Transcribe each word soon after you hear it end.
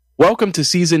Welcome to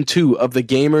Season 2 of the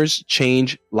Gamers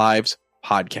Change Lives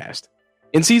podcast.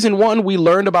 In Season 1, we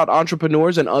learned about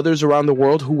entrepreneurs and others around the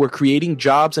world who were creating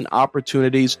jobs and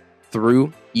opportunities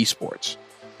through esports.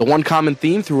 The one common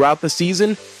theme throughout the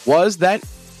season was that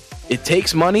it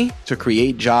takes money to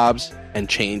create jobs and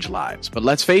change lives. But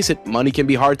let's face it, money can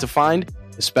be hard to find,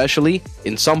 especially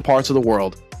in some parts of the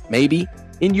world, maybe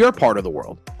in your part of the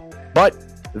world. But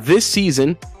this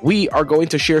season, we are going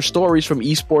to share stories from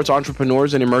esports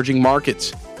entrepreneurs in emerging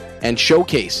markets and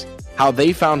showcase how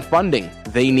they found funding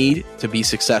they need to be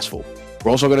successful.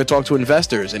 We're also going to talk to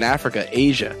investors in Africa,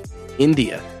 Asia,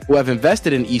 India, who have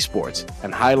invested in esports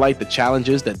and highlight the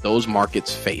challenges that those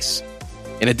markets face.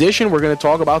 In addition, we're going to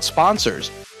talk about sponsors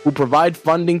who provide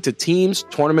funding to teams,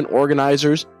 tournament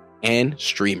organizers, and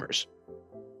streamers.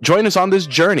 Join us on this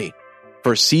journey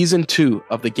for Season 2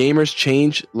 of the Gamers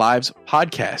Change Lives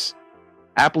podcast,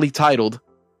 aptly titled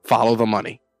Follow the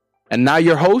Money. And now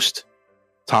your host,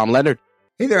 Tom Leonard.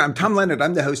 Hey there, I'm Tom Leonard.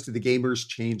 I'm the host of the Gamers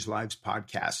Change Lives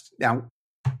podcast. Now,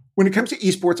 when it comes to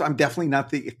esports, I'm definitely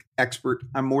not the expert.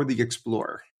 I'm more the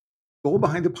explorer. The goal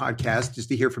behind the podcast is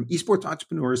to hear from esports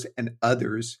entrepreneurs and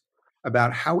others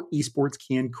about how esports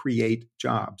can create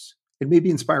jobs and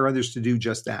maybe inspire others to do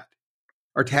just that.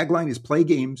 Our tagline is play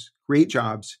games, create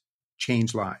jobs,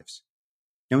 change lives.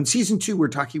 Now, in Season 2, we're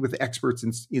talking with experts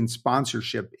in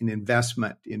sponsorship, in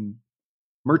investment, in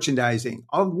merchandising,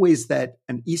 all the ways that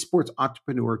an esports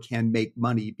entrepreneur can make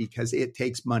money because it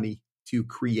takes money to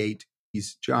create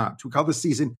these jobs. We call this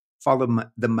season Follow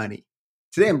the Money.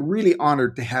 Today, I'm really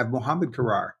honored to have Mohammed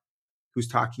Karar, who's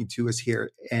talking to us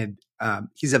here. And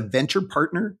he's a venture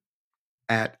partner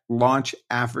at Launch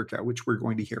Africa, which we're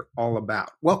going to hear all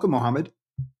about. Welcome, Mohammed.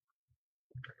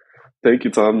 Thank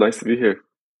you, Tom. Nice to be here.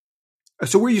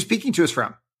 So where are you speaking to us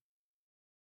from?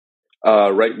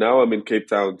 Right now, I'm in Cape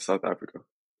Town, South Africa.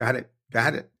 Got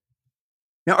it.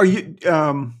 Now, are you,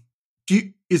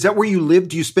 is that where you live?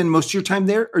 Do you spend most of your time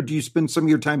there, or do you spend some of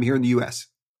your time here in the U.S.?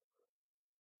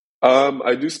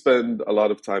 I do spend a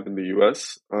lot of time in the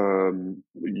U.S.,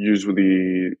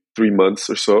 usually 3 months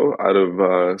or so out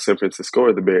of San Francisco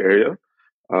or the Bay Area.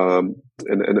 And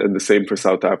the same for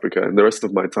South Africa. And the rest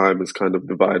of my time is kind of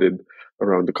divided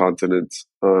around the continent.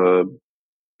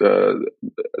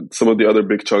 Some of the other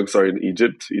big chunks are in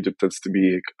Egypt. Egypt tends to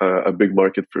be a big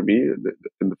market for me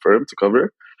in the firm to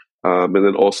cover. And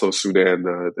then also Sudan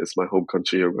is my home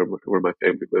country where my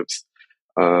family lives.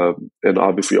 And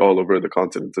obviously all over the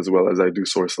continent as well, as I do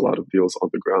source a lot of deals on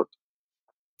the ground.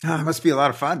 It must be a lot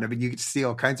of fun. I mean, you get to see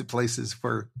all kinds of places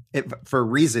for a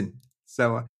reason.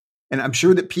 So, and I'm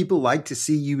sure that people like to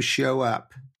see you show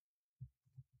up.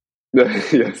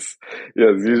 Yes.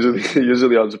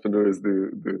 Usually entrepreneurs do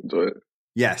enjoy it.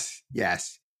 Yes.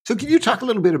 So can you talk a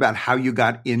little bit about how you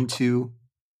got into,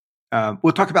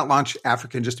 we'll talk about Launch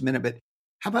Africa in just a minute, but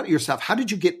how about yourself? How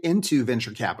did you get into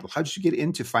venture capital? How did you get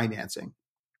into financing?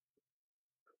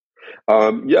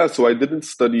 So I didn't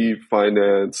study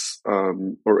finance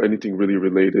or anything really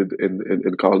related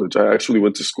in college. I actually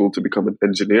went to school to become an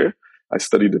engineer. I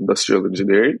studied industrial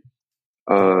engineering.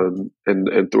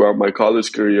 And throughout my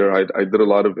college career, I did a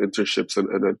lot of internships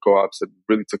and co-ops and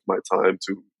really took my time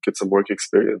to get some work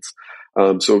experience.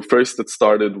 So first it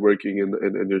started working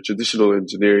in your traditional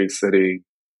engineering setting,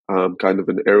 kind of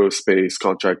an aerospace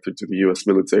contractor to the U.S.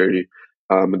 military.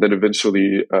 And then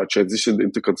eventually transitioned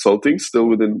into consulting, still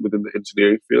within the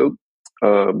engineering field.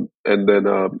 And then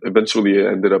eventually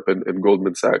I ended up in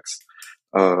Goldman Sachs.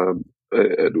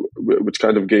 Which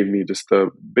kind of gave me just a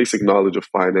basic knowledge of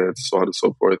finance, so on and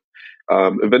so forth.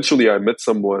 Eventually, I met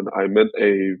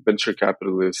a venture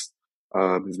capitalist.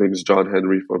 His name is John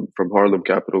Henry from Harlem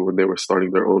Capital when they were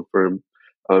starting their own firm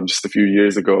just a few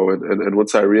years ago. And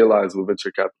once I realized what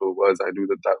venture capital was, I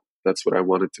knew that's what I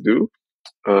wanted to do.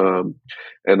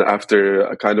 And after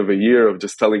a kind of a year of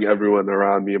just telling everyone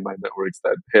around me in my networks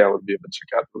that, hey, I want to be a venture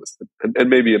capitalist, and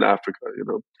maybe in Africa,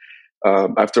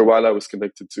 after a while, I was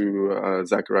connected to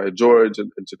Zachariah George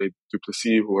and Junaid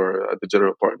Duplessis, who are the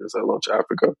general partners at Launch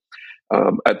Africa.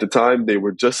 At the time, they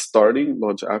were just starting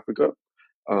Launch Africa,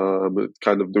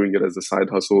 kind of doing it as a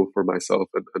side hustle for myself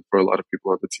and for a lot of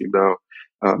people on the team now.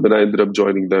 And I ended up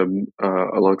joining them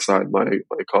alongside my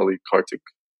colleague Kartik,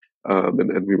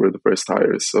 and we were the first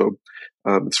hires. So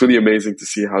it's really amazing to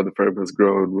see how the firm has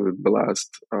grown within the last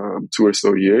 2 or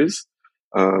so years,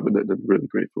 and I'm really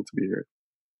grateful to be here.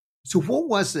 So what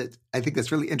was it? I think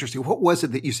that's really interesting. What was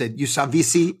it that you said? You saw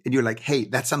VC and you're like, hey,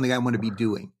 that's something I want to be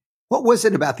doing. What was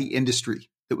it about the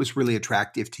industry that was really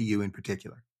attractive to you in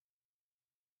particular?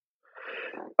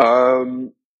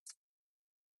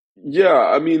 Yeah,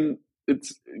 I mean,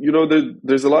 it's,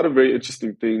 there's a lot of very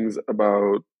interesting things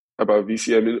about about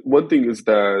VC. I mean, one thing is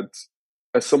that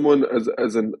as someone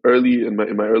as an early in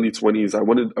my early 20s,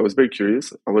 I was very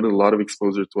curious. I wanted a lot of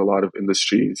exposure to a lot of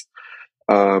industries.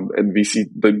 And VC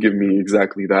did give me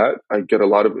exactly that. I get a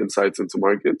lot of insights into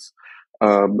markets.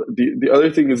 The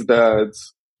other thing is that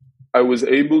I was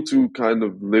able to kind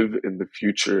of live in the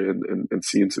future and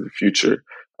see into the future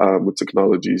with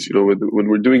technologies. You know, when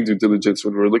we're doing due diligence,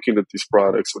 when we're looking at these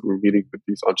products, when we're meeting with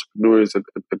these entrepreneurs and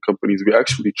companies, we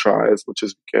actually try as much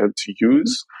as we can to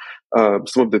use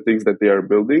some of the things that they are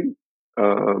building,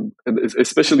 and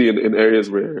especially in areas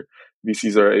where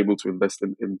VCs are able to invest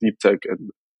in deep tech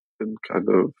and kind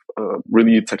of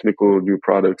really technical new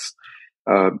products.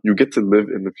 You get to live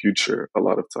in the future a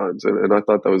lot of times, and I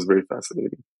thought that was very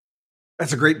fascinating.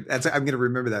 I'm going to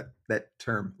remember that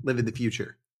term, live in the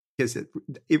future, because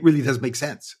it really does make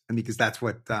sense. And because that's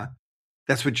what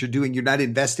you're doing. You're not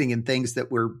investing in things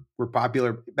that were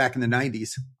popular back in the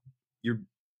 90s.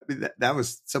 That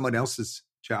was someone else's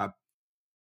job.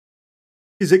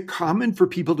 Is it common for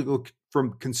people to go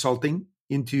from consulting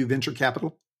into venture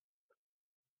capital?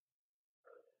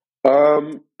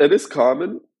 It is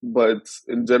common, but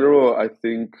in general, I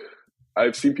think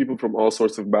I've seen people from all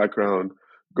sorts of background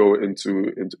go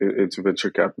into venture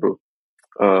capital.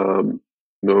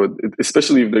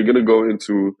 Especially if they're going to go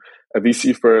into a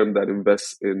VC firm that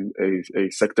invests in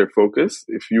a sector focus.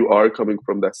 If you are coming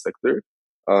from that sector,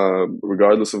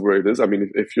 regardless of where it is, I mean,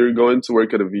 if you're going to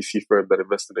work at a VC firm that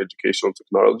invests in educational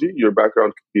technology, your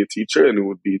background could be a teacher, and it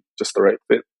would be just the right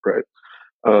fit, right?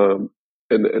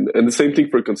 And the same thing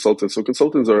for consultants. So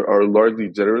consultants are largely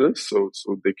generalists, so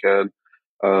they can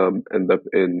end up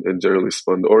in generalist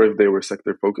fund, or if they were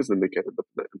sector focused, then they can end up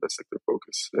in that sector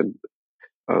focus. And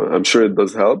I'm sure it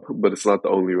does help, but it's not the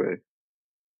only way.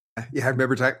 Yeah, I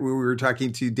remember we were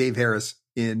talking to Dave Harris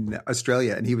in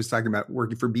Australia, and he was talking about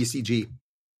working for BCG,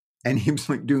 and he was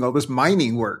like doing all this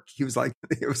mining work. He was like,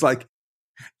 it was like,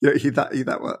 you know, he thought,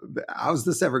 well, how's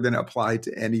this ever going to apply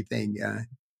to anything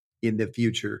in the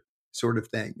future, sort of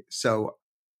thing. So,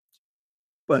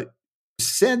 but you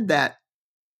said that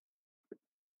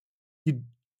you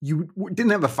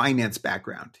didn't have a finance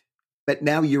background, but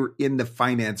now you're in the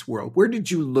finance world. Where did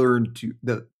you learn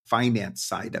the finance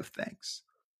side of things?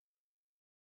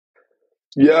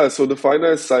 Yeah, so the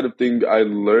finance side of things I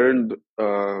learned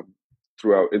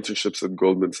throughout internships at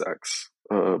Goldman Sachs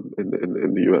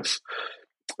in the US.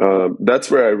 That's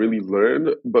where I really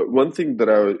learned. But one thing that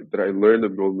I learned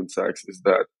at Goldman Sachs is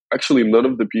that actually none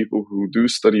of the people who do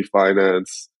study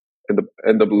finance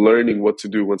end up learning what to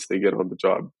do once they get on the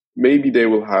job. Maybe they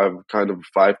will have kind of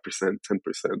 5%,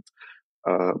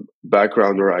 10%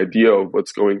 background or idea of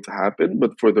what's going to happen,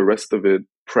 but for the rest of it,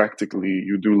 practically,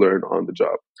 you do learn on the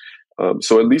job.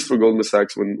 So at least for Goldman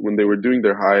Sachs, when they were doing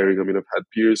their hiring, I mean, I've had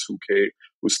peers who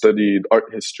studied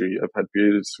art history. I've had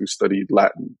peers who studied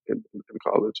Latin in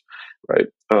college, right?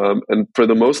 And for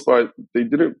the most part, they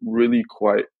didn't really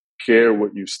quite care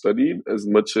what you studied as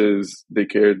much as they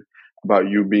cared about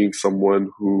you being someone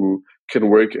who can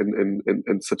work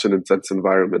in such an intense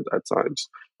environment at times,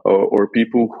 or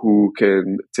people who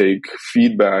can take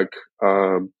feedback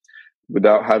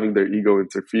without having their ego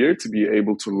interfere to be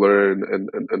able to learn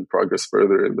and progress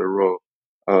further in their role.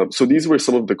 So these were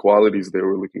some of the qualities they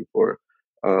were looking for.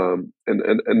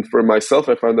 And for myself,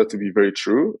 I found that to be very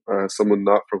true. Someone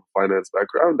not from a finance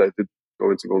background, I did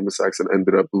go into Goldman Sachs and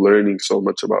ended up learning so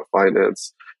much about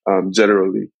finance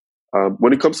generally.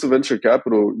 When it comes to venture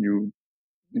capital,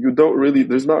 you don't really,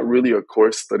 there's not really a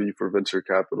course study for venture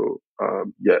capital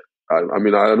yet. I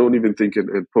mean, I don't even think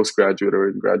in postgraduate or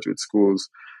in graduate schools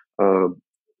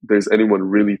there's anyone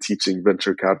really teaching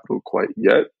venture capital quite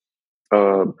yet.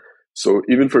 So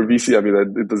even for VC, I mean,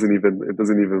 it doesn't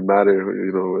even matter,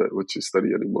 you know, what you study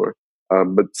anymore.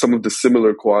 But some of the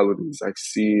similar qualities I've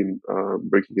seen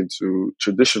breaking into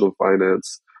traditional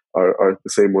finance are the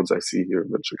same ones I see here in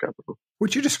venture capital.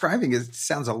 What you're describing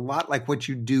sounds a lot like what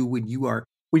you do when you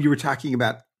were talking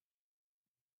about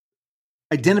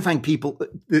identifying people,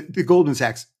 the Goldman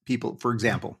Sachs people, for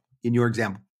example, in your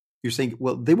example. You're saying,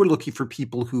 well, they were looking for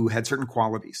people who had certain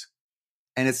qualities.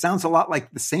 And it sounds a lot like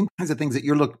the same kinds of things that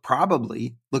you're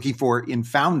probably looking for in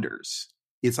founders.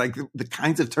 It's like the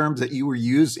kinds of terms that you were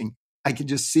using. I could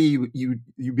just see you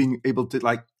being able to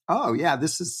like, oh yeah,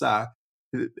 this is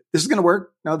going to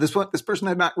work. No, this person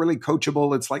is not really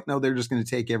coachable. It's like, no, they're just going to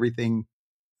take everything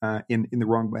in the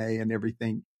wrong way and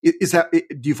everything. Do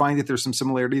you find that there's some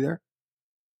similarity there?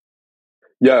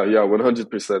 Yeah,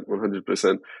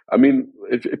 100%. I mean,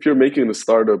 if you're making a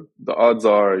startup, the odds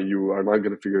are you are not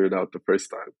going to figure it out the first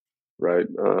time, right?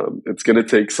 It's going to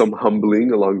take some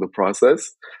humbling along the process.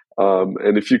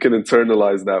 And if you can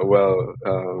internalize that well,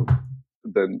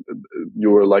 then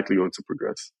you are likely going to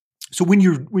progress. So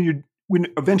when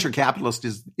a venture capitalist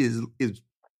is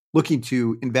looking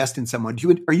to invest in someone,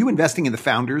 are you investing in the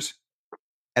founders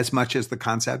as much as the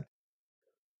concept?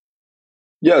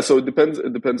 Yeah, so it depends.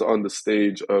 It depends on the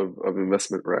stage of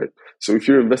investment, right? So if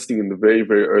you're investing in the very,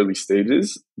 very early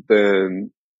stages,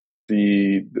 then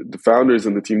the founders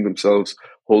and the team themselves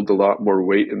hold a lot more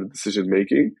weight in the decision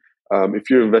making. If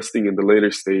you're investing in the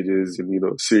later stages, in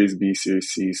Series B, Series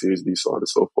C, Series D, so on and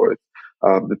so forth,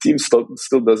 the team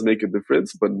still does make a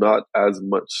difference, but not as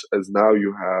much as now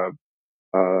you have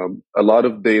a lot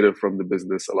of data from the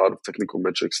business, a lot of technical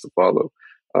metrics to follow.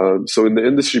 So in the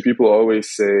industry, people always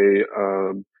say,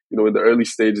 in the early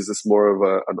stages, it's more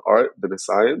of an art than a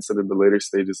science, and in the later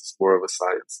stages, it's more of a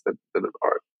science than an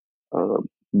art.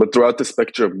 But throughout the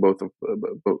spectrum, both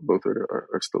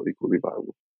are still equally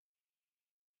viable.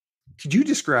 Could you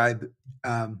describe?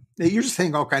 You're just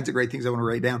saying all kinds of great things I want to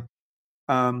write down.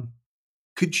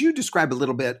 Could you describe a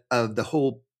little bit of the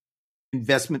whole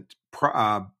investment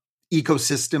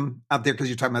ecosystem out there? Because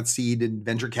you're talking about seed and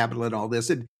venture capital and all this,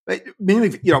 and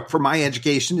mainly, for my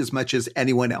education as much as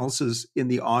anyone else's in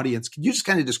the audience. Could you just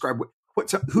kind of describe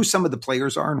who some of the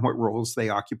players are and what roles they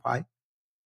occupy?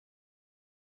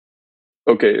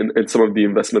 Okay, and some of the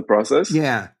investment process?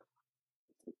 Yeah.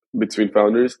 Between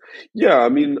founders? Yeah, I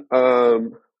mean,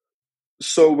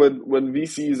 so when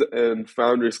VCs and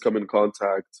founders come in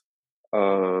contact,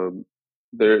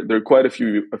 there are quite a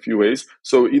few ways.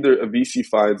 So either a VC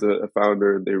finds a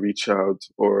founder and they reach out,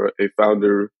 or a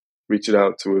founder reaches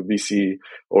out to a VC,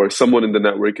 or someone in the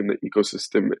network in the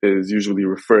ecosystem is usually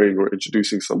referring or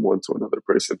introducing someone to another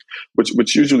person,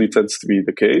 which usually tends to be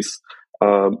the case.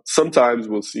 Sometimes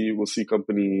we'll see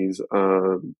companies,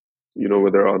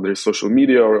 whether on their social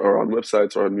media or on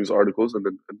websites or on news articles, and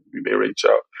then we may reach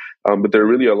out. But there are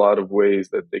really a lot of ways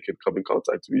that they can come in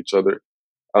contact with each other.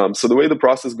 So the way the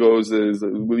process goes is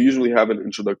we'll usually have an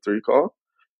introductory call.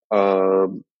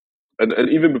 And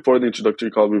even before the introductory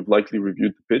call, we've likely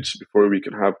reviewed the pitch before we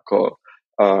can have a call.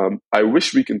 I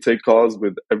wish we can take calls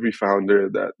with every founder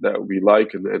that we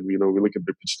like, and we look at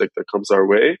the pitch deck that comes our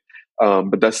way.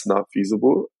 But that's not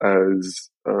feasible, as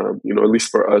at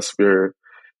least for us,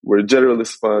 we're a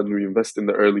generalist fund. We invest in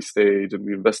the early stage, and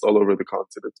we invest all over the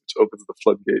continent, which opens the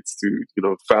floodgates to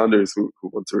founders who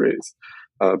want to raise.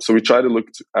 So we try to look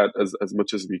at as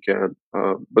much as we can.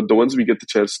 But the ones we get the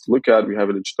chance to look at, we have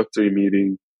an introductory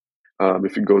meeting.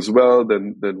 If it goes well,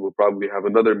 then we'll probably have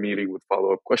another meeting with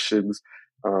follow-up questions.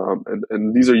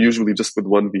 And these are usually just with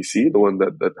one VC, the one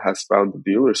that has found the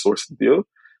deal or sourced the deal.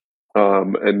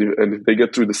 And if they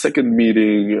get through the second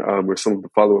meeting, where some of the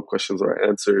follow-up questions are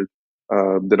answered,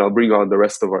 then I'll bring on the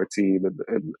rest of our team,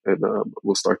 and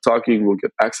we'll start talking. We'll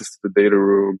get access to the data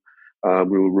room.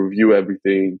 We will review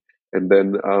everything. And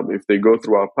then if they go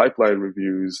through our pipeline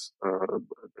reviews,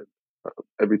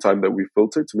 every time that we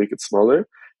filter to make it smaller,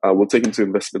 we'll take them to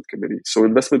investment committee. So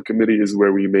investment committee is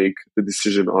where we make the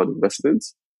decision on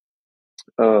investments.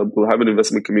 We'll have an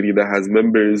investment committee that has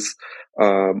members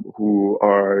who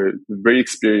are very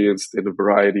experienced in a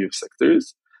variety of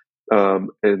sectors.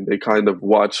 And they kind of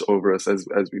watch over us as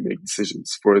we make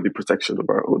decisions for the protection of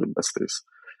our own investors.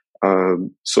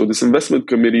 So this investment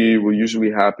committee will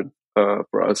usually happen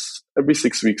for us every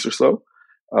 6 weeks or so.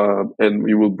 And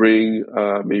we will bring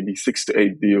maybe 6 to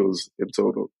 8 deals in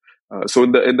total. So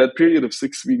in that period of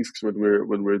 6 weeks, when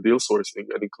we're deal sourcing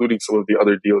and including some of the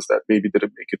other deals that maybe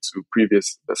didn't make it to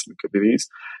previous investment committees,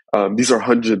 these are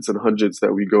hundreds and hundreds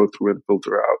that we go through and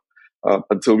filter out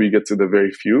until we get to the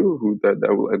very few that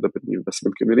will end up in the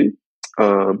investment committee.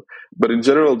 But in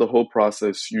general, the whole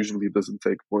process usually doesn't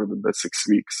take more than that 6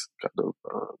 weeks kind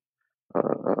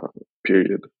of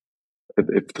period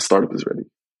if the startup is ready.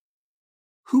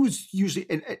 Who's usually?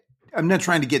 And I'm not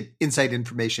trying to get inside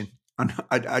information on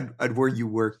where you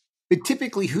work, but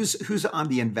typically, who's on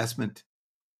the investment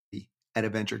at a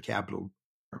venture capital?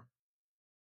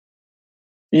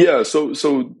 Yeah, so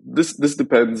this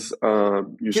depends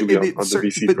usually on the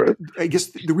VC firm. I guess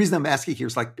the reason I'm asking here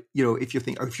is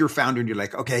if you're a founder and you're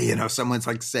like, okay, someone's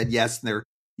said yes, and they're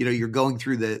you're going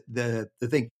through the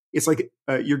thing. It's like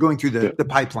you're going through the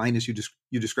pipeline as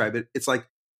you describe it. It's like,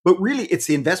 but really, it's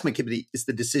the investment committee is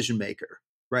the decision maker,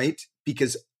 right?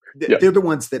 Because they're the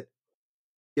ones that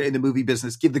in the movie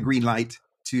business give the green light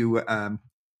to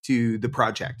the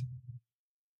project.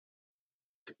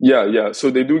 Yeah.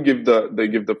 So they give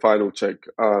the final check.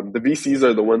 The VCs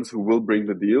are the ones who will bring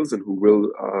the deals and who will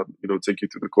take you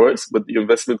to the course. But the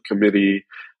investment committee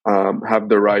have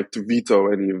the right to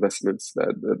veto any investments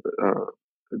that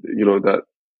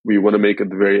we want to make at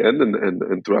the very end,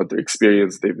 and throughout their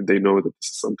experience, they know that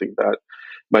this is something that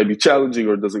might be challenging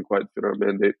or doesn't quite fit our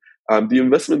mandate. The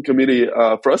investment committee,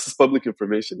 for us, is public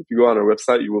information. If you go on our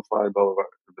website, you will find all of our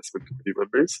investment committee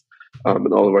members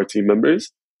and all of our team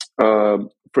members.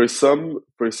 For some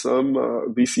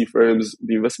VC firms,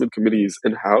 the investment committee is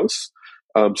in-house.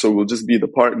 So we'll just be the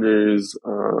partners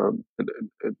and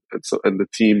the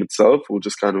team itself will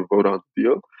just kind of vote on the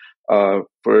deal.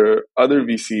 For other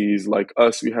VCs like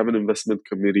us, we have an investment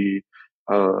committee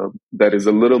that is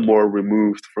a little more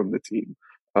removed from the team,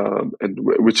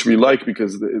 which we like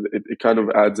because it kind of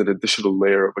adds an additional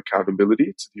layer of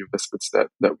accountability to the investments that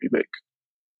we make.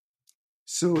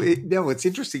 So what's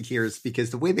interesting here is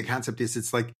because the way the concept is,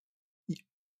 it's like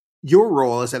your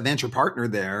role as a venture partner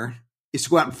there is to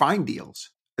go out and find deals.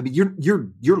 I mean,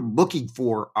 you're looking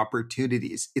for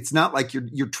opportunities. It's not like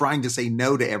you're trying to say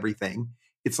no to everything.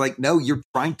 It's like, no, you're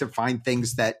trying to find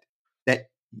things that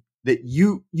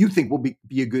you think will be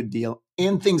a good deal,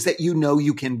 and things that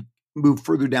you can move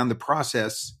further down the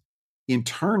process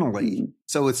internally. Mm-hmm.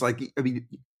 So it's like, I mean,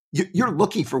 you're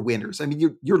looking for winners. I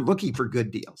mean, you're looking for good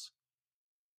deals.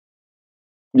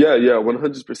 Yeah,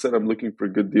 100%. I'm looking for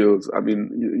good deals. I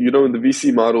mean, in the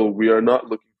VC model, we are not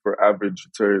looking for average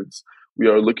returns. We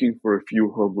are looking for a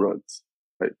few home runs.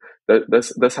 Right?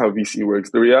 That's how VC works.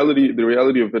 The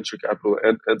reality of venture capital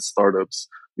and startups,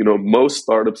 most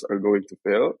startups are going to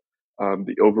fail.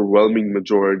 The overwhelming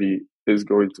majority is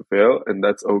going to fail, and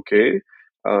that's okay.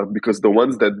 Because the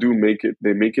ones that do make it,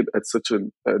 they make it at such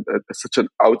an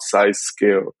outsized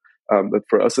scale that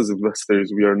for us as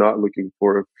investors, we are not looking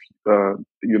for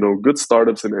good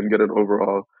startups and get an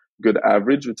overall good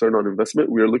average return on investment.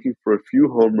 We are looking for a few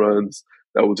home runs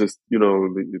that will just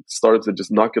startups that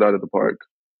just knock it out of the park,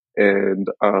 and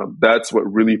that's what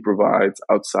really provides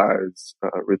outsized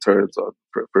returns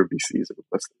for VCs and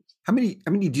investors. How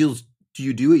many deals do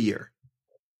you do a year?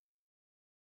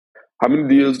 How many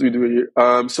deals do we do a year?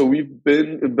 So we've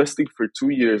been investing for 2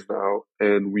 years now,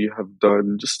 and we have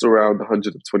done just around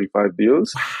 125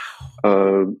 deals.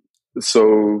 Wow.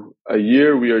 So a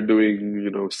year we are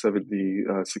doing, 70,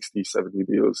 60, 70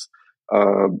 deals.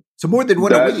 So more than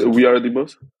one a week. We are the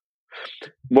most.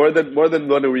 More than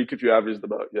one a week if you average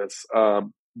them out, yes.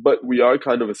 But we are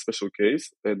kind of a special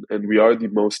case, and we are the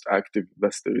most active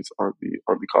investors on the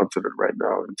continent right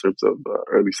now in terms of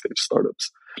early stage startups.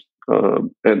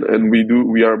 And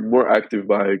we are more active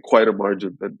by quite a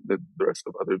margin than the rest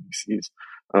of other VCs.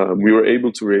 We were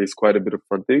able to raise quite a bit of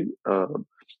funding,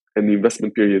 and the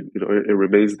investment period, it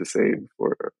remains the same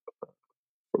for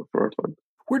our fund.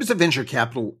 Where does a venture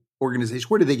capital organization,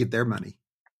 where do they get their money?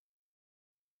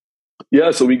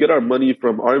 Yeah, so we get our money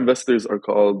from, our investors are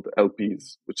called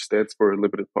LPs, which stands for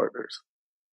limited partners.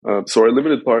 So our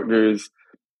limited partners,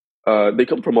 they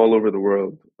come from all over the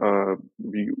world.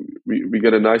 We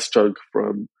get a nice chunk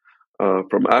from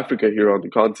Africa here on the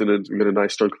continent. We get a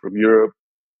nice chunk from Europe,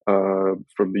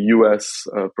 from the US,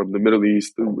 from the Middle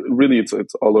East. Really, it's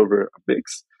all over a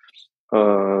mix.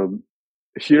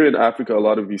 Here in Africa, a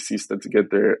lot of VCs tend to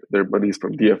get their monies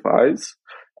from DFIs,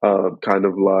 kind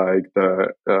of like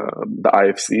the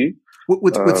IFC.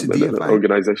 What's a DFI?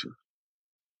 Organization?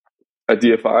 A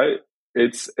DFI,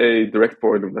 it's a direct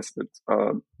foreign investment.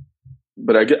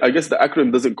 But I guess the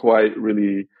acronym doesn't quite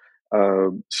really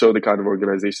show the kind of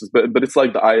organizations, but it's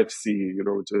like the IFC,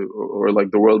 or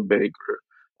like the World Bank,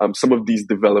 or some of these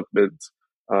development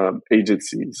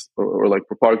agencies, or like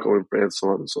Proparco in France, so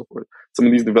on and so forth. Some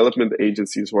of these development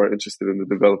agencies who are interested in the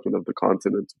development of the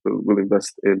continent will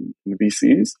invest in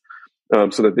VCs,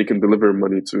 so that they can deliver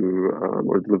money to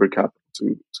or deliver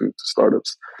capital to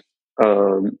startups.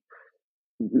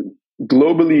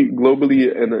 Globally,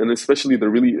 and especially the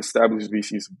really established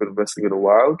VCs who've been investing in a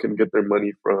while can get their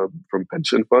money from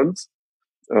pension funds,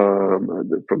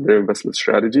 from their investment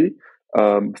strategy.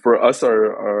 For us,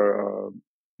 our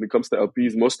when it comes to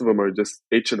LPs, most of them are just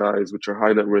HNIs, which are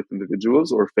high net worth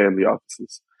individuals or family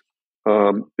offices.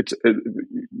 For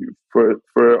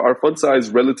our fund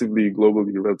size, relatively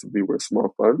we're a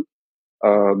small fund,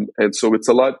 and so it's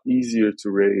a lot easier to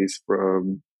raise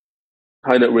from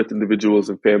high net worth individuals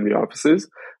and family offices,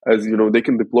 as they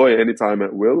can deploy anytime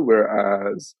at will.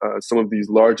 Whereas some of these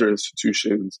larger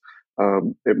institutions,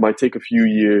 it might take a few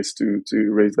years to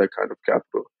raise that kind of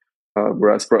capital.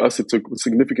 Whereas for us, it took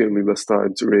significantly less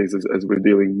time to raise, as we're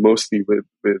dealing mostly with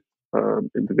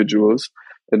individuals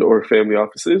and or family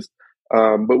offices.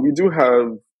 But we do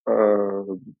have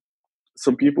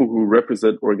some people who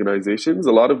represent organizations.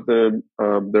 A lot of them,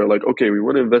 they're like, okay, we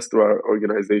want to invest through our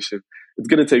organization. It's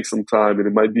going to take some time, and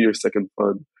it might be your second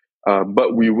fund.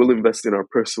 But we will invest in our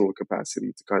personal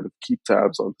capacity to kind of keep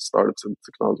tabs on the startups and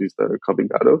technologies that are coming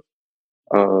out of.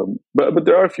 But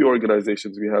there are a few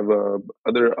organizations. We have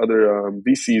other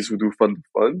VCs who do fund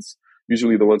funds.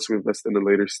 Usually, the ones who invest in a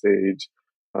later stage.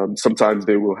 Sometimes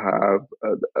they will have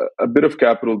a bit of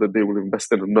capital that they will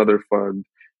invest in another fund,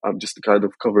 just to kind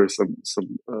of cover some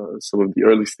of the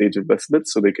early stage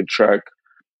investments, so they can track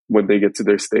when they get to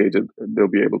their stage, and they'll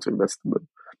be able to invest in them.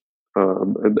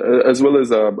 And as well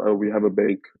as we have a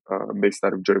bank based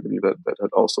out of Germany that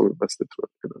had also invested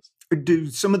in us. Do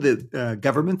some of the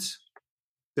governments,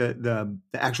 the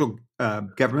actual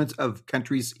governments of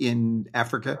countries in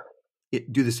Africa,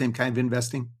 do the same kind of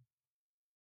investing?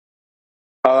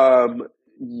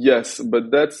 Yes,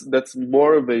 but that's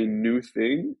more of a new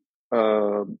thing,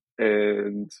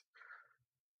 and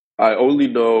I only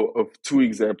know of two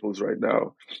examples right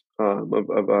now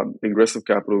of ingressive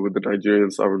capital with the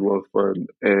Nigerian Sovereign Wealth Fund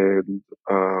and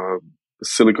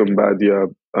Silicon Badia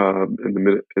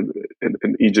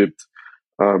in Egypt,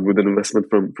 with an investment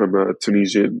from a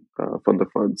Tunisian fund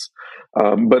of funds.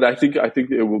 But I think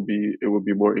it will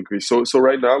be more increased. So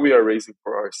right now we are raising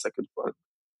for our second fund.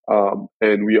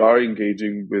 And we are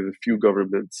engaging with a few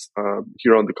governments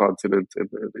here on the continent and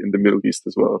in the Middle East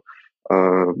as well,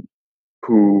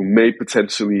 who may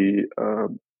potentially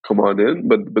come on in,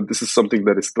 but this is something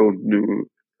that is still new.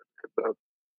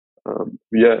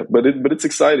 But it's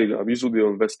exciting. Usually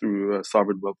they'll invest through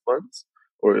sovereign wealth funds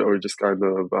or just kind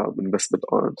of investment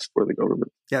arms for the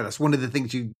government. Yeah, that's one of the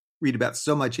things you read about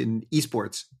so much in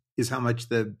esports is how much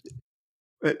the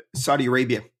Saudi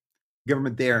Arabia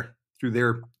government there, through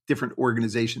their different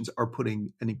organizations, are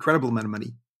putting an incredible amount of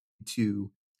money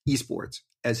to esports,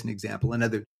 as an example,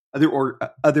 and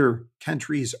other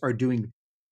countries are doing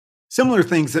similar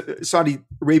things. That Saudi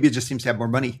Arabia just seems to have more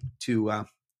money to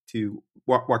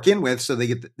walk in with, so they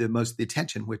get the most of the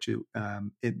attention. Which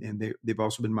and they've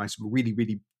also been buying some really,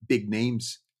 really big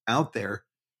names out there.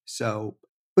 So,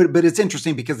 but it's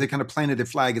interesting because they kind of planted a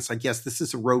flag. It's like, yes, this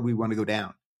is a road we want to go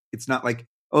down. It's not like,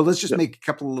 oh, let's just make a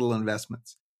couple of little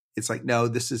investments. It's like, no,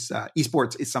 this is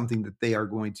esports is something that they are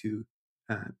going to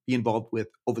be involved with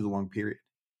over the long period.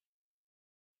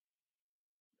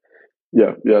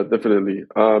 Yeah, definitely.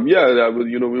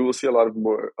 We will see a lot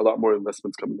more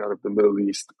investments coming out of the Middle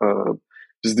East,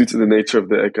 just due to the nature of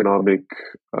the economic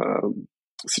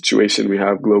situation we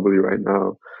have globally right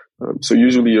now. So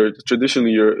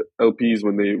traditionally your LPs,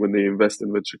 when they invest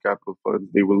in venture capital funds,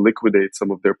 they will liquidate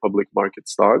some of their public market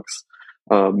stocks,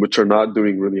 which are not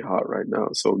doing really hot right now.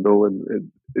 So no one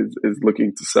is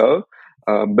looking to sell.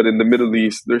 But in the Middle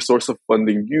East, their source of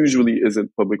funding usually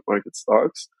isn't public market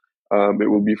stocks. It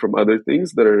will be from other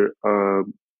things that are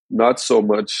not so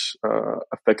much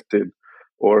affected,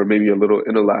 or maybe a little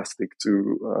inelastic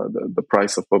to the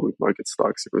price of public market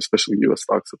stocks, especially U.S.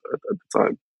 stocks at the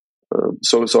time.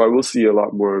 So I will see a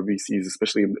lot more VCs,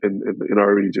 especially in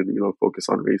our region, focus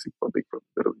on raising funding from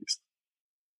the Middle East.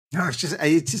 No, it's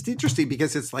just interesting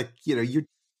because it's like,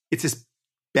 it's this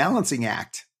balancing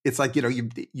act. It's like,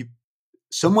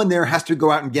 someone there has to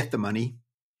go out and get the money.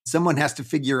 Someone has to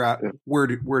figure out where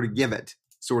to give it,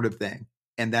 sort of thing.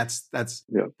 And that's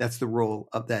the role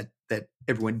of that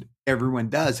everyone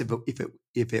does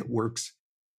if it works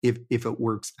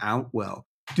out well.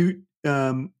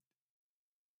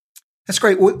 That's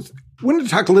great. I wanted to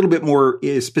talk a little bit more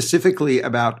specifically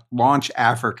about Launch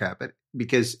Africa, but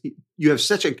because you have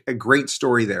such a great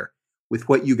story there with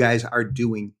what you guys are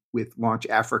doing with Launch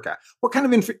Africa. What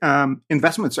kind of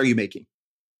investments are you making?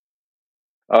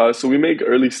 So we make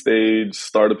early stage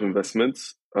startup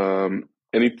investments.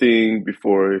 Anything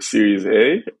before Series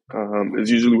A is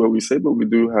usually what we say, but we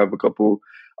do have a couple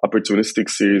opportunistic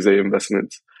Series A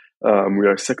investments. We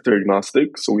are sector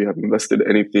agnostic, so we have invested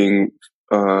anything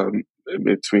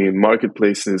between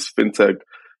marketplaces, fintech,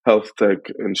 health tech,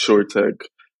 insurtech,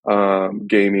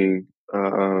 gaming,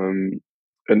 and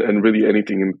really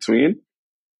anything in between.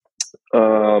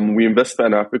 We invest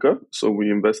Pan-Africa, so we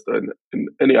invest in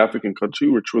any African country.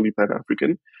 We're truly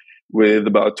Pan-African, with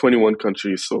about 21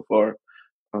 countries so far.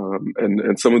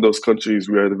 And some of those countries,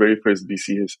 we are the very first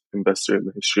VC investor in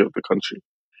the history of the country.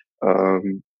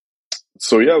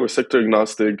 We're sector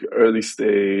agnostic, early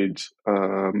stage.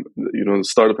 The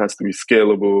startup has to be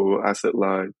scalable, asset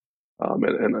light,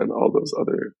 and all those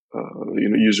other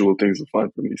usual things you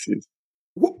find from VCs.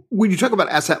 When you talk about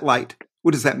asset light,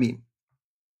 what does that mean?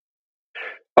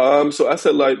 So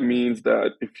asset light means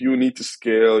that if you need to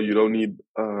scale, you don't need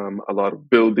a lot of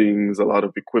buildings, a lot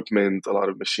of equipment, a lot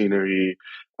of machinery,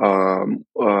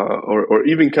 or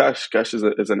even cash. Cash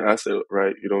is an asset,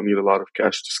 right? You don't need a lot of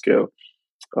cash to scale.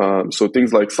 So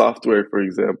things like software, for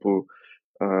example,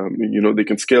 They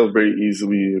can scale very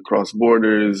easily across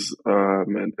borders,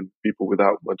 and people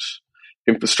without much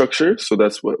infrastructure. So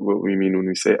that's what we mean when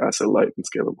we say asset light and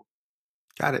scalable.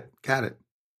 Got it.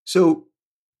 So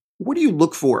what do you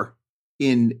look for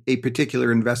in a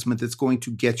particular investment that's going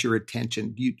to get your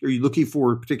attention? Are you looking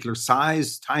for a particular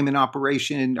size, time in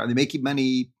operation? Are they making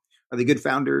money? Are they good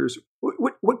founders?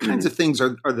 What kinds of things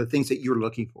are the things that you're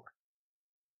looking for?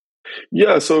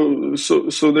 Yeah, so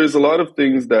there's a lot of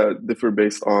things that differ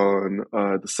based on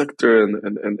the sector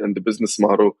and the business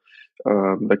model,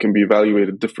 that can be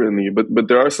evaluated differently. But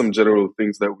there are some general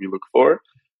things that we look for.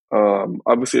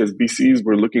 Obviously, as VCs,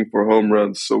 we're looking for home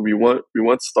runs. So we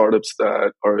want startups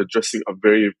that are addressing a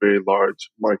very, very large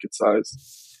market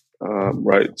size,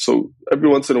 right? So every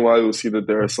once in a while, you'll see that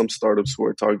there are some startups who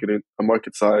are targeting a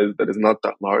market size that is not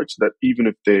that large. That even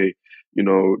if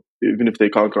they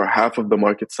conquer half of the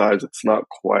market size, it's not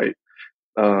quite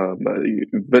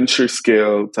venture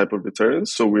scale type of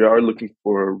returns. So we are looking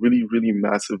for really, really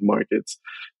massive markets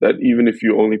that even if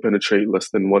you only penetrate less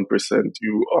than 1%,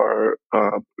 you are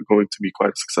going to be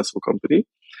quite a successful company.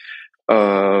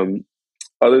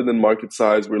 Other than market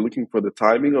size, we're looking for the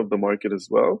timing of the market as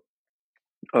well.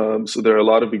 So there are a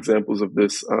lot of examples of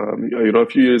this. A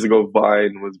few years ago,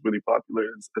 Vine was really popular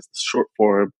as the short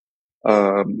form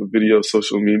video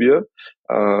social media,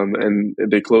 and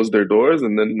they closed their doors,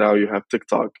 and then now you have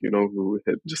TikTok, who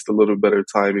hit just a little better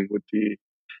timing with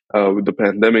the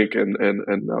pandemic, and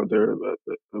now they're a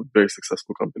very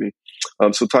successful company.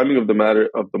 So timing of the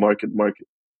market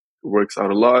works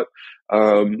out a lot.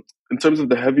 In terms of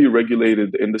the heavy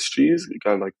regulated industries,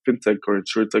 kind of like fintech or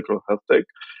insurtech or health tech,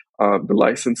 the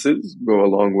licenses go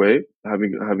a long way.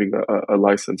 Having a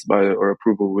license or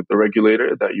approval with the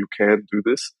regulator that you can do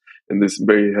this in this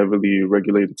very heavily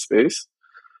regulated space.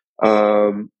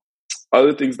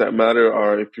 Other things that matter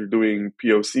are if you're doing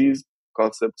POCs,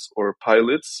 concepts, or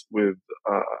pilots with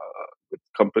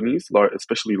companies,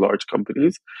 especially large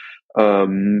companies.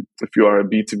 If you are a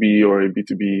B2B or a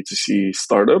B2B2C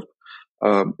startup,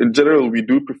 in general, we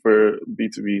do prefer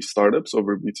B2B startups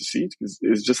over B2C because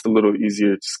it's just a little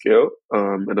easier to scale,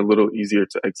 and a little easier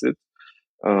to exit.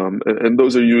 And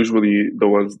those are usually the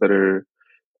ones that are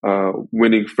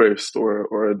winning first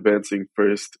or advancing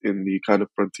first in the kind of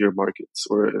frontier markets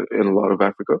or in a lot of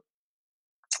Africa.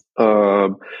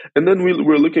 And then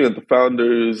we're looking at the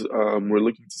founders. We're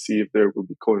looking to see if there will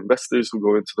be co-investors who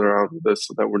go into the round with us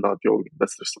so that we're not the only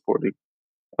investor supporting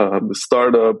the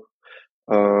startup.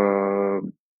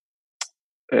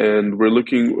 And we're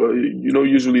looking,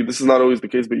 usually this is not always the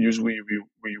case, but usually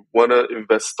we want to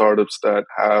invest startups that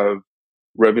have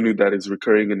revenue that is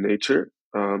recurring in nature.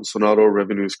 So not all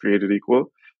revenue is created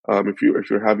equal. If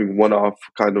you're having one-off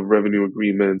kind of revenue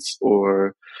agreements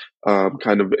or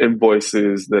kind of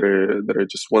invoices that are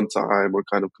just one time, or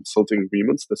kind of consulting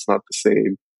agreements, that's not the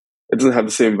same. It doesn't have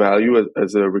the same value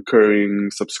as a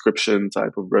recurring subscription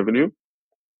type of revenue.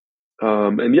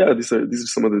 And yeah, these are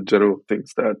some of the general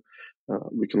things that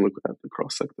we can look at the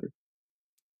cross sector.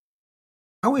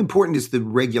 How important is the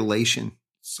regulation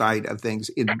side of things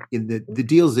in the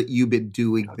deals that you've been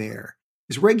doing there?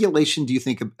 Is regulation, do you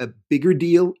think, a bigger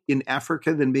deal in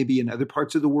Africa than maybe in other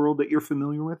parts of the world that you're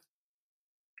familiar with?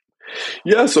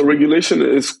 Yeah, so regulation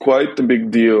is quite a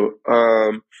big deal.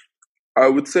 I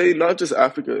would say not just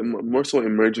Africa, more so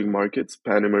emerging markets,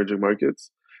 pan-emerging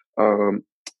markets. In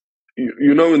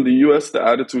the US, the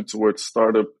attitude towards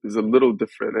startup is a little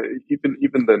different,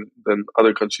 even than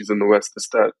other countries in the West. Is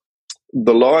that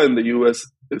the law in the US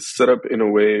is set up in a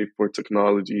way for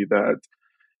technology that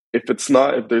if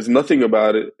there's nothing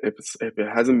about it, if it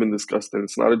hasn't been discussed and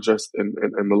it's not addressed in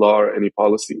the law or any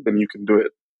policy, then you can do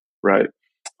it, right?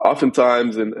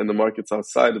 Oftentimes in the markets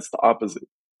outside, it's the opposite,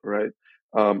 right?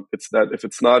 It's that if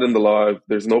it's not in the law, if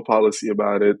there's no policy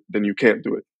about it, then you can't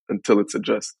do it until it's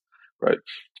addressed, right?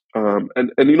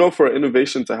 And for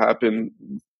innovation to happen,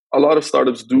 a lot of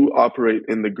startups do operate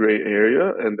in the gray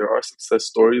area, and there are success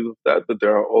stories of that, but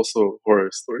there are also horror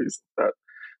stories of that,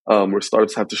 where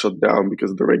startups have to shut down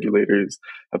because the regulators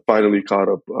have finally caught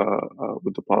up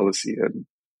with the policy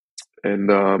and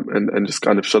just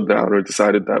kind of shut down or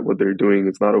decided that what they're doing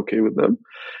is not okay with them.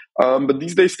 But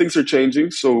these days things are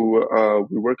changing, so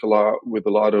we work a lot with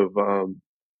a lot of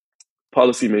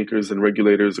policymakers and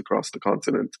regulators across the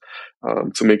continent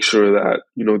to make sure that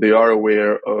they are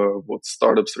aware of what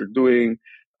startups are doing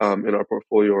in our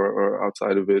portfolio or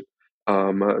outside of it,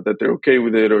 that they're okay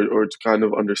with it, or to kind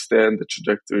of understand the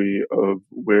trajectory of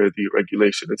where the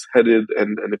regulation is headed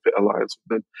and if it aligns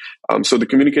with them. So the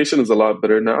communication is a lot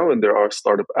better now, and there are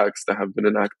startup acts that have been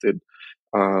enacted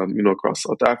across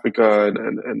South Africa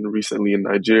and recently in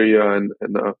Nigeria and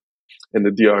in the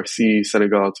DRC,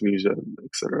 Senegal, Tunisia,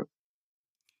 etc.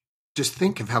 Just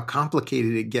think of how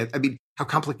complicated it gets. I mean, how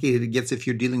complicated it gets if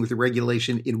you're dealing with a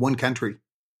regulation in one country,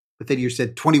 but then you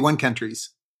said 21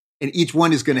 countries, and each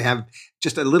one is going to have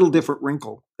just a little different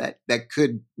wrinkle that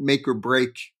could make or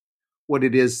break what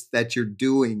it is that you're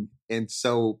doing. And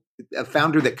so a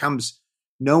founder that comes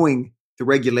knowing the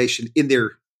regulation in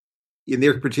their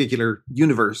particular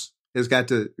universe has got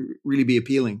to really be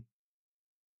appealing.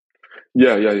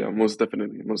 Yeah. Most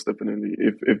definitely.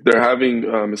 If they're having,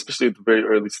 especially at the very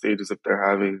early stages, if they're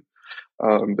having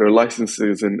their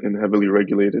licenses in heavily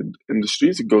regulated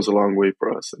industries, it goes a long way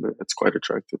for us, and it's quite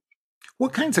attractive.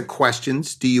 What kinds of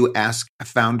questions do you ask a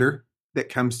founder that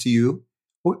comes to you?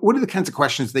 What are the kinds of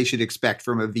questions they should expect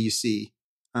from a VC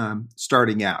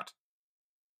starting out?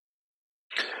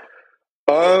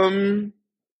 Well,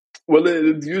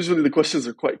 usually the questions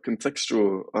are quite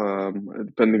contextual,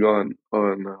 depending on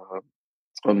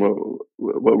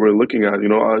what we're looking at.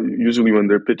 Usually when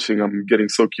they're pitching, I'm getting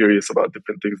so curious about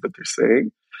different things that they're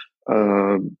saying.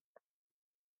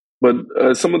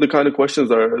 But some of the kind of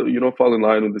questions are, fall in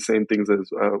line with the same things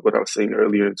as what I was saying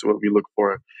earlier. It's what we look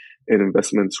for in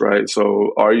investments, right?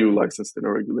 So, are you licensed in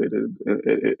a regulated?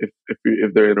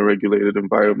 If they're in a regulated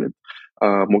environment,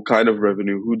 what kind of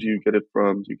revenue? Who do you get it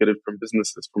from? Do you get it from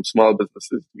businesses, from small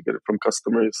businesses? Do you get it from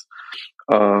customers?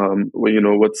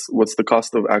 What's the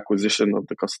cost of acquisition of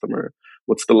the customer?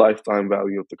 What's the lifetime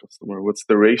value of the customer? What's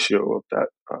the ratio of that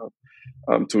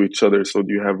to each other? So,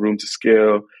 do you have room to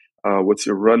scale? What's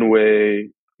your runway?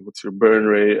 What's your burn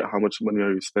rate? How much money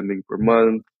are you spending per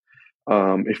month?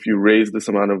 If you raise this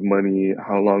amount of money,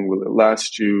 how long will it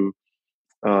last you?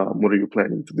 What are you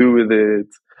planning to do with it?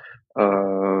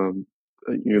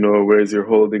 Where's your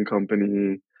holding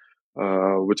company?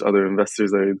 Which other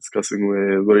investors are you discussing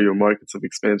with? What are your markets of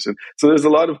expansion? So there's a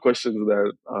lot of questions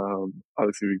that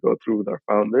obviously we go through with our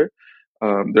founder.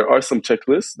 There are some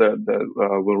checklists that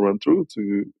we'll run through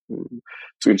to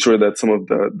ensure that some of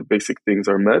the basic things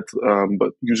are met,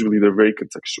 but usually they're very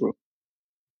contextual.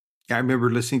 I remember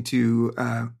listening to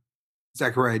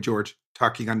Zachariah George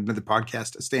talking on another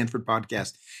podcast, a Stanford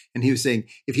podcast, and he was saying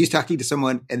if he's talking to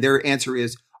someone and their answer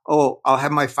is, "Oh, I'll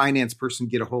have my finance person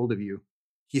get a hold of you,"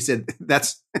 he said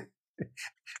that's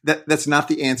not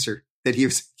the answer that he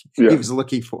was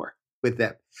looking for with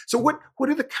them. So what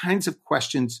are the kinds of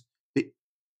questions that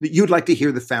you'd like to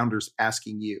hear the founders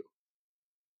asking you?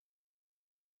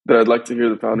 That I'd like to hear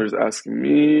the founders asking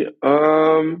me.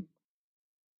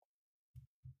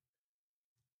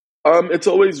 It's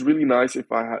always really nice if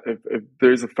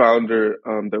there's a founder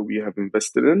that we have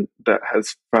invested in that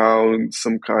has found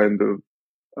some kind of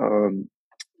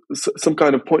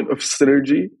point of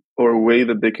synergy or a way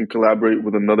that they can collaborate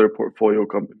with another portfolio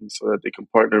company so that they can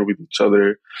partner with each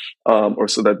other, or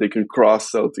so that they can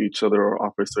cross-sell to each other or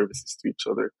offer services to each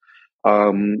other.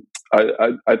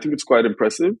 I think it's quite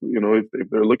impressive, if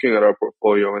they're looking at our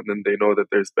portfolio and then they know that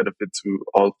there's benefit to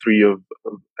all three of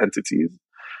entities.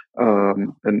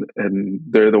 And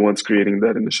they're the ones creating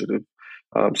that initiative.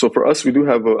 So for us, we do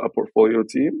have a portfolio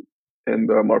team, and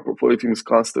our portfolio team is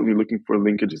constantly looking for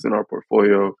linkages in our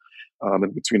portfolio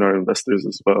and between our investors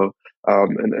as well,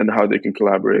 and how they can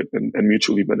collaborate and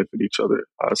mutually benefit each other.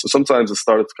 So sometimes the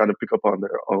startups kind of pick up on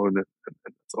their own, and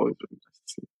it's always really nice to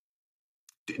see.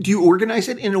 Do you organize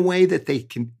it in a way that they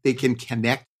can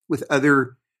connect with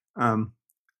other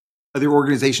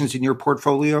organizations in your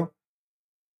portfolio?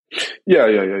 Yeah.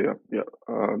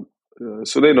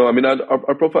 So they know. I mean,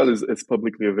 our profile is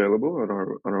publicly available on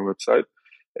our website.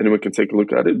 Anyone can take a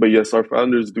look at it. But yes, our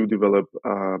founders do develop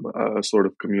a sort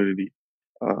of community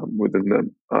within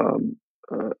them.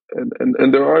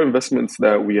 And there are investments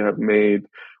that we have made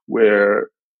where,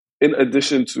 in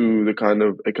addition to the kind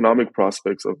of economic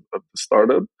prospects of the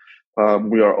startup,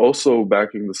 we are also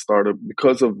backing the startup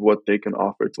because of what they can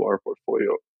offer to our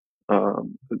portfolio.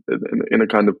 In a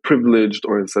kind of privileged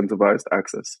or incentivized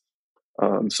access.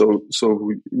 So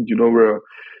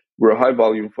we're a high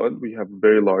volume fund. We have a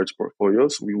very large portfolio.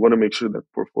 So we want to make sure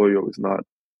that portfolio is not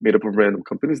made up of random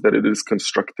companies, that it is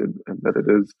constructed and that it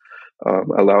is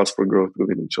allows for growth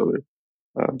within each other.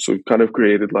 So we've kind of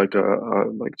created like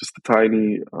just a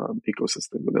tiny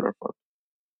ecosystem within our fund.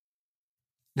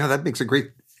 No, that makes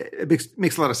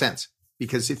makes a lot of sense,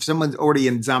 because if someone's already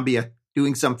in Zambia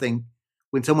doing something,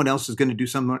 when someone else is going to do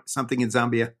something in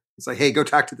Zambia, it's like, hey, go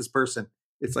talk to this person.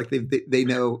 It's like they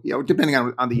know, depending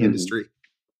on the industry,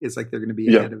 it's like they're going to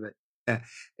be ahead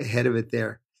of it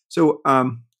there. So,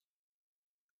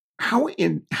 how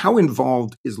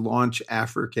involved is Launch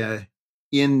Africa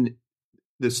in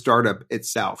the startup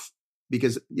itself?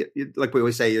 Because, like we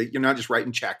always say, you're not just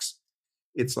writing checks.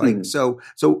 It's like, so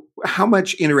how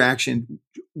much interaction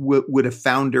would a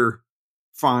founder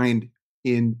find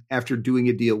after doing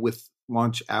a deal with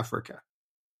Launch Africa?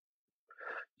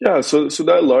 Yeah, so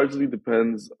that largely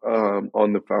depends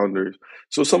on the founders.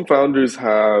 So some founders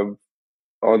have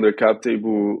on their cap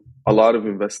table a lot of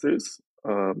investors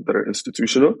that are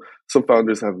institutional. Some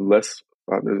founders have less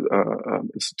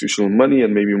institutional money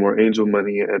and maybe more angel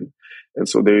money, and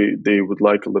so they would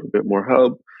like a little bit more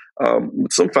help.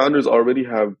 But some founders already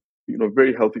have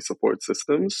very healthy support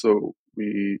systems, so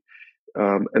we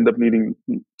end up needing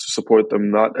to support them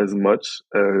not as much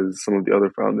as some of the other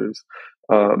founders.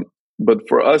 But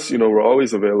for us, we're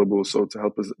always available, so to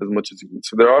help us as much as you need.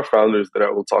 So there are founders that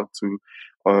I will talk to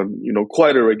on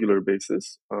quite a regular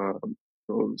basis.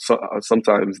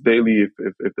 Sometimes daily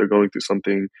if they're going through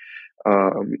something,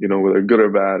 whether good or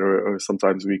bad, or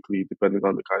sometimes weekly, depending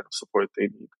on the kind of support they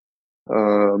need.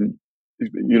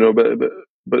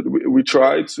 But we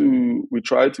try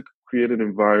to create an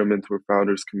environment where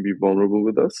founders can be vulnerable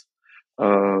with us,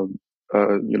 so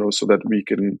that we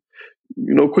can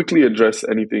quickly address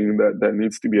anything that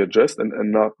needs to be addressed,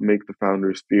 and not make the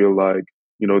founders feel like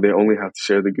they only have to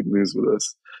share the good news with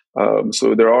us.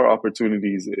 So there are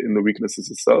opportunities in the weaknesses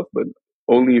itself, but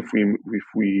only if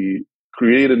we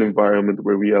create an environment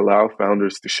where we allow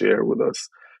founders to share with us,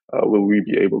 will we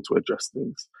be able to address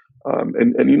things.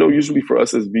 And usually for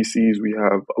us as VCs, we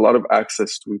have a lot of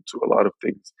access to a lot of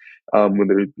things,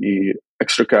 whether it be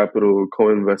extra capital,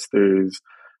 co-investors,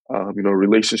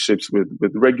 relationships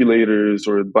with regulators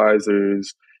or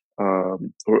advisors,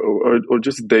 or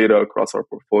just data across our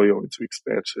portfolio into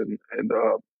expansion,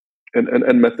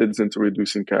 and methods into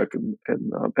reducing CAC,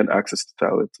 and access to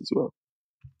talent as well.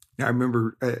 Yeah, I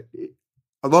remember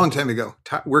a long time ago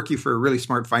working for a really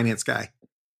smart finance guy,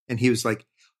 and he was like,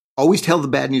 "Always tell the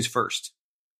bad news first.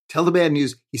 Tell the bad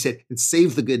news," he said, "and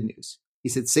save the good news." He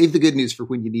said, "Save the good news for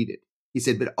when you need it." He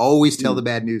said, "But always tell the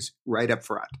bad news right up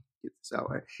front." So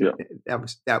yeah,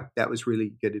 that was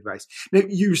really good advice. Now,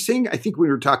 you were saying, I think we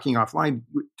were talking offline,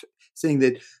 saying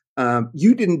that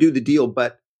you didn't do the deal,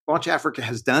 but Launch Africa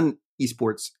has done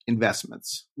esports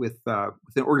investments with an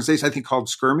organization I think called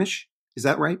Skirmish. Is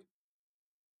that right?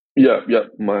 Yeah.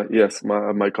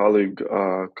 My colleague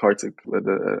Kartik led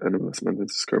an investment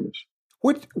into Skirmish.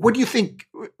 What do you think?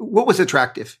 What was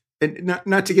attractive? And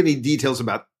not to get any details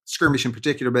about Skirmish in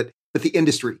particular, but the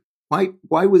industry.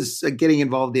 Why was getting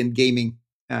involved in gaming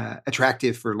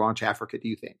attractive for Launch Africa, do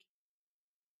you think?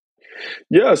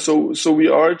 Yeah, so we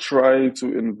are trying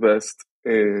to invest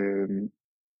in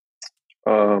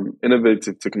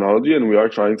innovative technology, and we are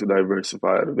trying to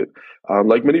diversify out of it.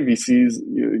 Like many VCs,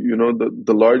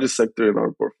 the largest sector in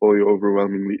our portfolio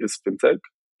overwhelmingly is fintech.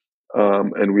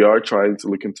 And we are trying to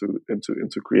look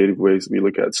into creative ways we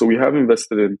look at. So we have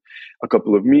invested in a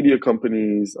couple of media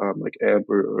companies, like AMP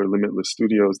or Limitless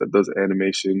Studios that does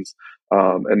animations,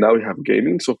 and now we have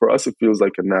gaming. So for us, it feels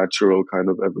like a natural kind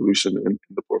of evolution in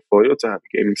the portfolio to have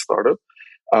a gaming startup.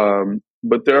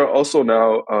 But there are also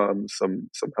now some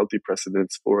healthy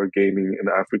precedents for gaming in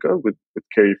Africa with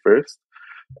Carry First,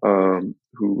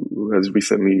 who has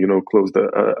recently closed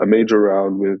a major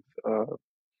round with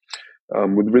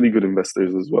really good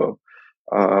investors as well.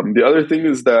 The other thing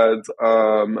is that,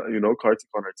 Kartik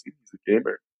on our team, he's a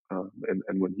gamer.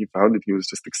 And when he found it, he was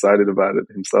just excited about it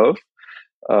himself.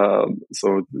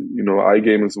 So, I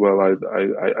game as well. I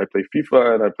play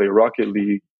FIFA and I play Rocket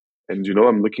League. And,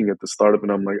 I'm looking at the startup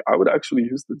and I'm like, I would actually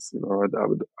use this. I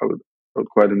would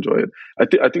quite enjoy it.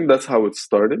 I think that's how it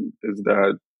started, is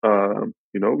that,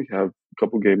 we have a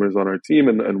couple gamers on our team,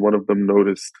 and one of them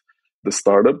noticed the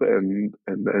startup and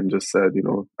just said,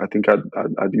 I think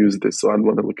I'd use this, so I'd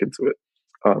want to look into it.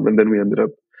 And then we ended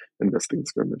up investing in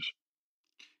Skirmish.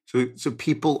 So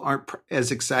people aren't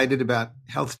as excited about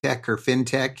health tech or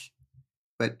fintech,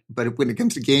 but when it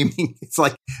comes to gaming, it's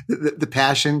like the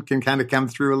passion can kind of come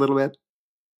through a little bit.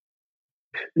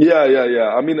 Yeah.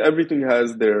 I mean, everything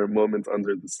has their moment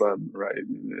under the sun, right?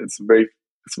 It's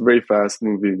a very fast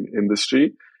moving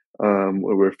industry.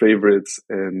 Where favorites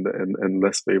and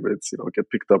less favorites, get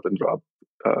picked up and dropped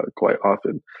quite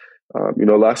often.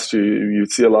 Last year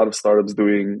you'd see a lot of startups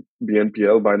doing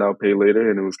BNPL, buy now, pay later,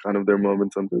 and it was kind of their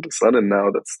moment under the sun. And now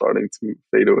that's starting to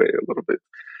fade away a little bit.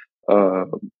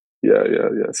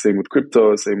 Yeah. Same with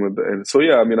crypto, and so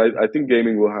yeah. I mean, I think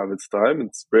gaming will have its time.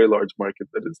 It's a very large market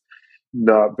that is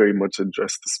not very much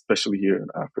addressed, especially here in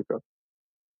Africa.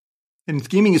 And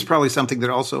gaming is probably something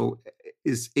that also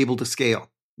is able to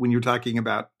scale when you're talking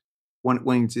about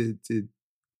wanting to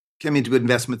come into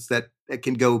investments that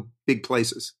can go big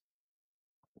places.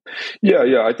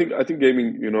 Yeah. I think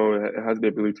gaming, it has the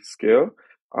ability to scale.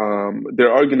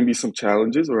 There are going to be some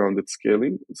challenges around its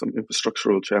scaling, some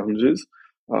infrastructural challenges.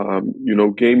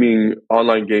 Gaming,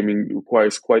 online gaming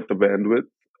requires quite the bandwidth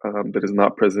that is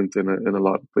not present in a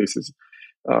lot of places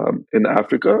in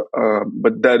Africa,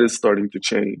 but that is starting to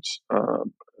change,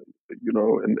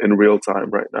 in real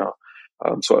time right now.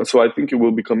 So I think it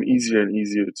will become easier and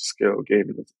easier to scale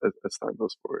gaming as time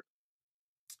goes forward.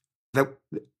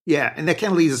 And that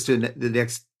kind of leads us to the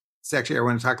next section. I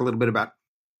want to talk a little bit about,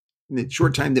 in the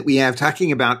short time that we have,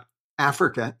 talking about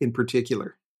Africa in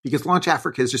particular, because Launch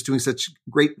Africa is just doing such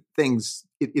great things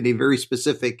in a very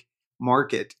specific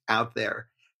market out there.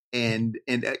 And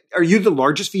are you the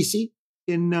largest VC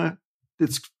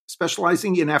that's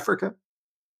specializing in Africa?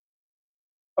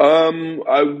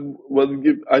 I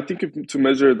think to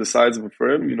measure the size of a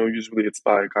firm, usually it's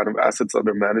by kind of assets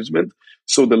under management.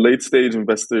 So the late stage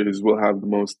investors will have the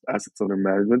most assets under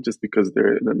management just because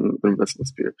they're in an investment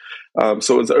sphere.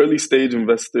 So as early stage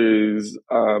investors,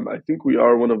 I think we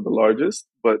are one of the largest.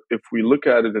 But if we look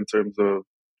at it in terms of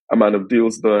amount of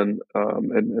deals done,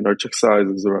 and our check size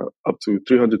is around up to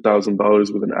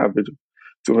 $300,000 with an average of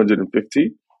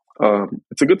 250.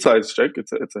 It's a good size check.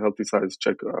 It's a healthy size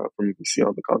check from VC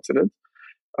on the continent.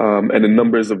 And in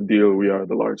numbers of deal, we are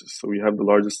the largest. So we have the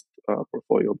largest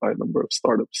portfolio by number of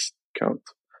startups count.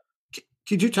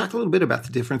 Could you talk a little bit about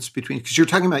the difference between, because you're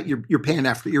talking about you're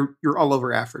pan-Africa, you're all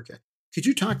over Africa. Could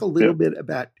you talk a little bit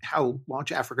about how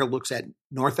Launch Africa looks at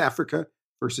North Africa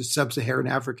versus Sub-Saharan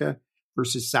Africa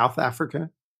versus South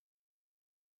Africa?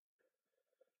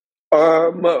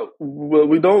 Well,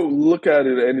 we don't look at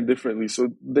it any differently.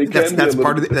 So that's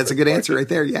part of it. That's a good answer right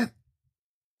there. Yeah.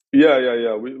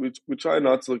 Yeah. We try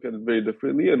not to look at it very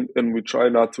differently, and we try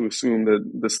not to assume that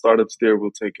the startups there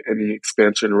will take any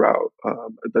expansion route.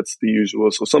 That's the usual.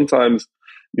 So sometimes,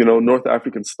 North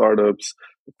African startups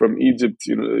from Egypt,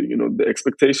 the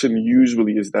expectation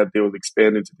usually is that they will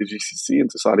expand into the GCC,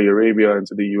 into Saudi Arabia,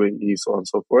 into the UAE, so on and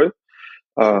so forth.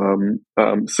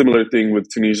 Similar thing with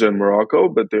Tunisia and Morocco,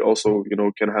 but they also,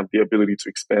 can have the ability to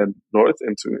expand north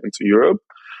into Europe.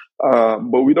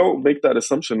 But we don't make that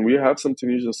assumption. We have some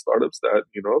Tunisian startups that,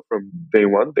 from day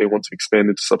one, they want to expand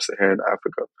into Sub-Saharan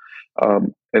Africa.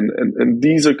 And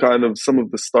these are kind of some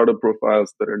of the startup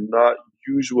profiles that are not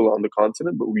usual on the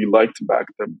continent, but we like to back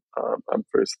them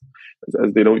first,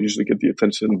 as they don't usually get the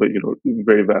attention, but,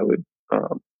 very valid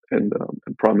and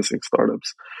promising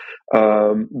startups.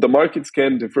 The markets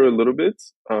can differ a little bit,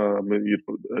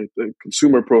 the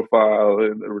consumer profile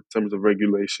in terms of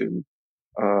regulation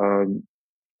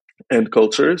and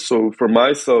culture. So for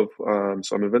myself,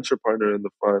 so I'm a venture partner in the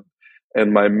fund,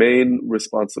 and my main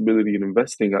responsibility in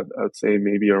investing, I'd say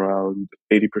maybe around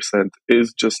 80%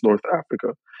 is just North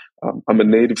Africa. I'm a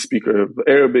native speaker of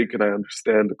Arabic, and I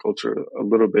understand the culture a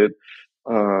little bit.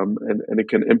 And it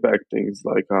can impact things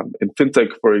like in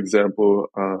fintech, for example,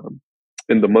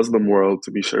 in the Muslim world,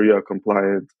 to be Sharia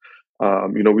compliant,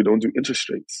 we don't do interest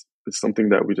rates. It's something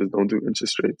that we just don't do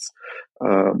interest rates.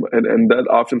 And that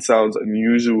often sounds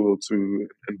unusual to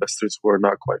investors who are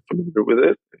not quite familiar with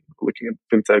it. Looking at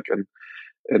fintech and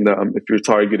if you're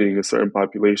targeting a certain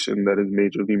population that is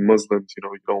majorly Muslims, you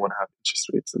don't want to have interest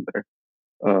rates in there.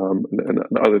 And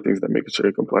other things that make it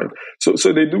Sharia compliant.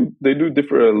 So they do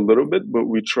differ a little bit, but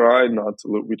we try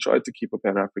to keep a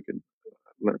Pan-African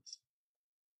lens.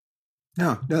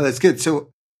 No, that's good.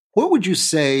 So what would you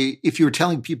say if you were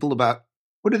telling people about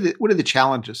what are the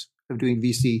challenges of doing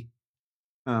VC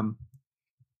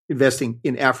investing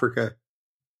in Africa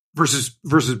versus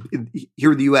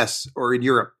here in the US or in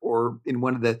Europe or in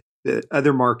one of the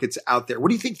other markets out there? What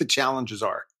do you think the challenges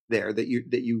are there that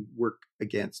you work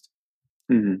against?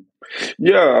 Mm-hmm.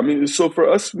 Yeah, I mean, so for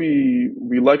us, we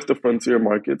like the frontier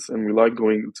markets, and we like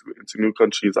going into new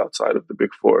countries outside of the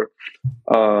Big Four.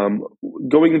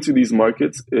 Going into these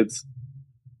markets, it's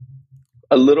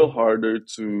a little harder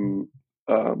to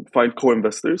find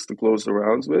co-investors to close the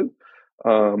rounds with.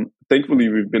 Thankfully,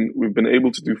 we've been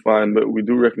able to do fine, but we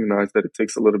do recognize that it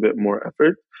takes a little bit more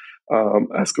effort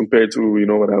as compared to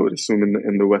what I would assume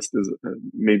in the West is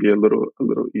maybe a little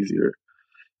easier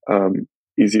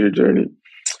journey.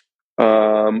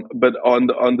 But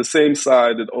on the same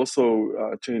side, it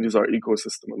also changes our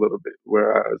ecosystem a little bit.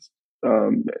 Whereas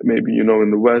maybe in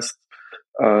the West,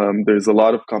 there's a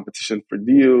lot of competition for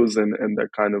deals, and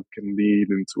that kind of can lead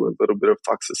into a little bit of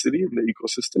toxicity in the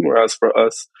ecosystem. Whereas for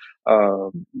us,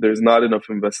 there's not enough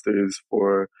investors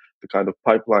for the kind of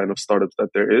pipeline of startups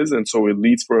that there is, and so it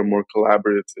leads for a more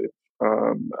collaborative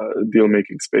deal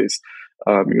making space.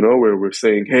 Where we're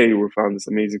saying, "Hey, we found this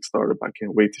amazing startup. I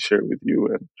can't wait to share it with you,"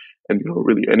 and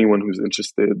really anyone who's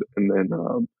interested, and then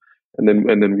and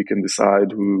then we can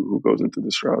decide who goes into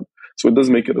this round. So it does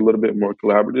make it a little bit more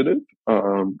collaborative,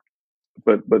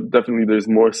 but definitely there's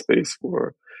more space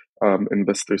for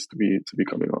investors to be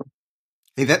coming on.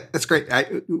 Hey, that's great.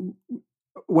 I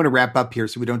want to wrap up here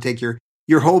so we don't take your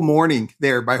whole morning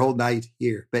there, my whole night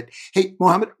here. But hey,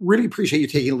 Mohammed, really appreciate you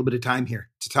taking a little bit of time here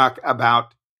to talk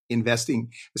about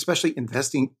investing, especially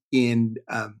investing in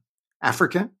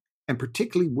Africa, and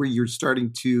particularly where you're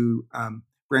starting to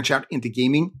branch out into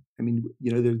gaming. I mean,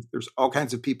 there's all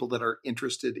kinds of people that are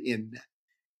interested in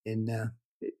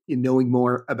knowing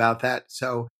more about that.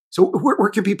 So where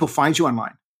can people find you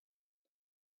online?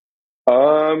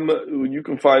 You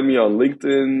can find me on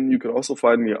LinkedIn. You can also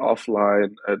find me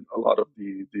offline at a lot of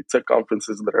the tech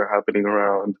conferences that are happening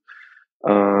around.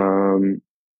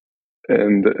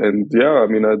 And yeah, I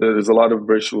mean, there's a lot of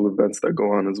virtual events that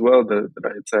go on as well that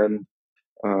I attend.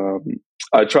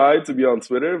 I try to be on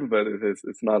Twitter, but it's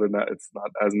not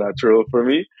as natural for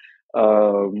me.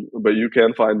 But you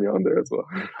can find me on there as well.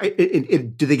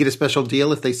 Do they get a special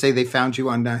deal if they say they found you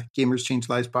on Gamers Change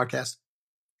Lives podcast?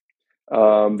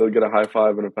 They'll get a high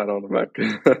five and a pat on the back.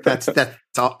 That's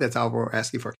all we're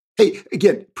asking for. Hey,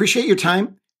 again, appreciate your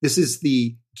time. This is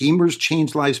the Gamers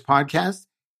Change Lives podcast,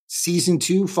 season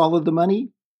 2. Follow the money.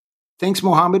 Thanks,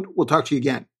 Mohammed. We'll talk to you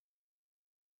again.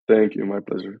 Thank you. My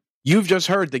pleasure. You've just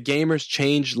heard the Gamers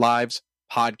Change Lives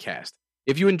podcast.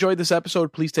 If you enjoyed this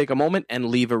episode, please take a moment and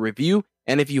leave a review.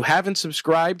 And if you haven't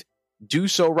subscribed, do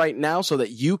so right now so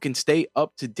that you can stay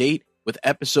up to date with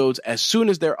episodes as soon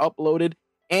as they're uploaded,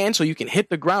 and so you can hit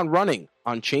the ground running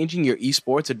on changing your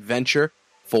esports adventure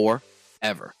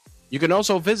forever. You can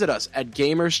also visit us at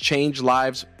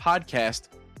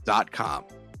gamerschangelivespodcast.com.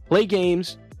 Play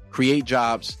games, create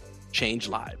jobs, change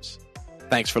lives.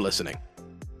 Thanks for listening.